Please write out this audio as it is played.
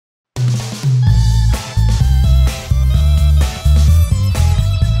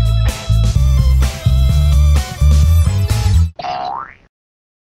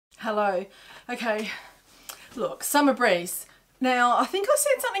hello. Okay, look, summer breeze. Now, I think I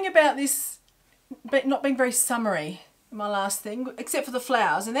said something about this not being very summery in my last thing, except for the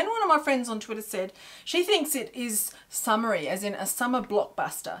flowers. And then one of my friends on Twitter said she thinks it is summery, as in a summer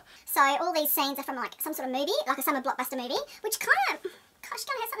blockbuster. So all these scenes are from like some sort of movie, like a summer blockbuster movie, which kind of, gosh,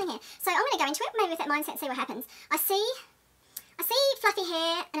 kind of has something here. So I'm going to go into it, maybe with that mindset and see what happens. I see fluffy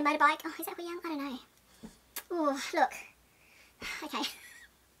hair and a motorbike. Oh, is that Young? I don't know. Oh, look. Okay.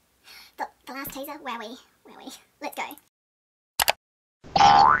 The last teaser, wowie. Let's go.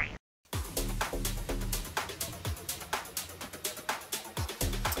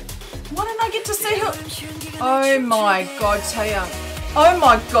 Why didn't I get to see her? Oh my god, Tia. Oh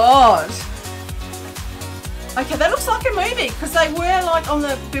my god. Okay, that looks like a movie because they were like on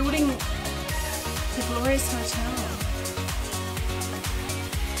the building, the Glorious Hotel.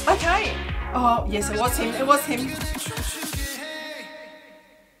 Okay. Oh yes, it was him. It was him.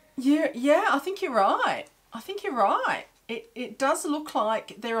 Yeah, I think you're right. It does look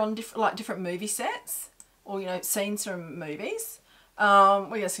like they're on different movie sets, or you know, scenes from movies.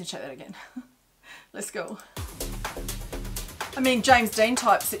 We're just gonna check that again. Let's go. I mean, James Dean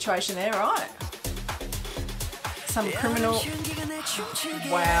type situation there, right? Some criminal.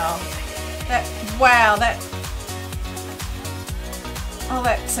 Wow. Oh,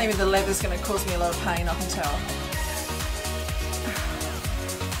 that scene with the leather's gonna cause me a lot of pain, I can tell.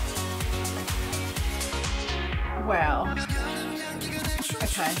 Wow.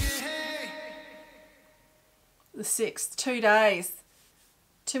 Okay. The 6th, 2 days.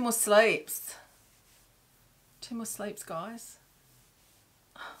 2 more sleeps. 2 more sleeps, guys.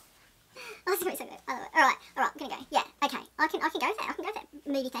 Oh, this is going to be so good. I love it. Alright, I'm gonna go. Yeah, okay. I can go with that. I can go with that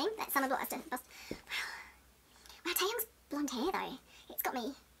movie theme, that summer blockbuster. Wow, Taeyong's blonde hair though. It's got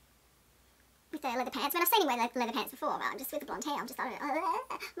me with the leather pants. I mean, I've seen him wear leather pants before, but I'm just with the blonde hair. I'm just, I don't know,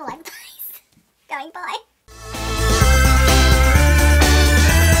 I'm all over the place. Going by.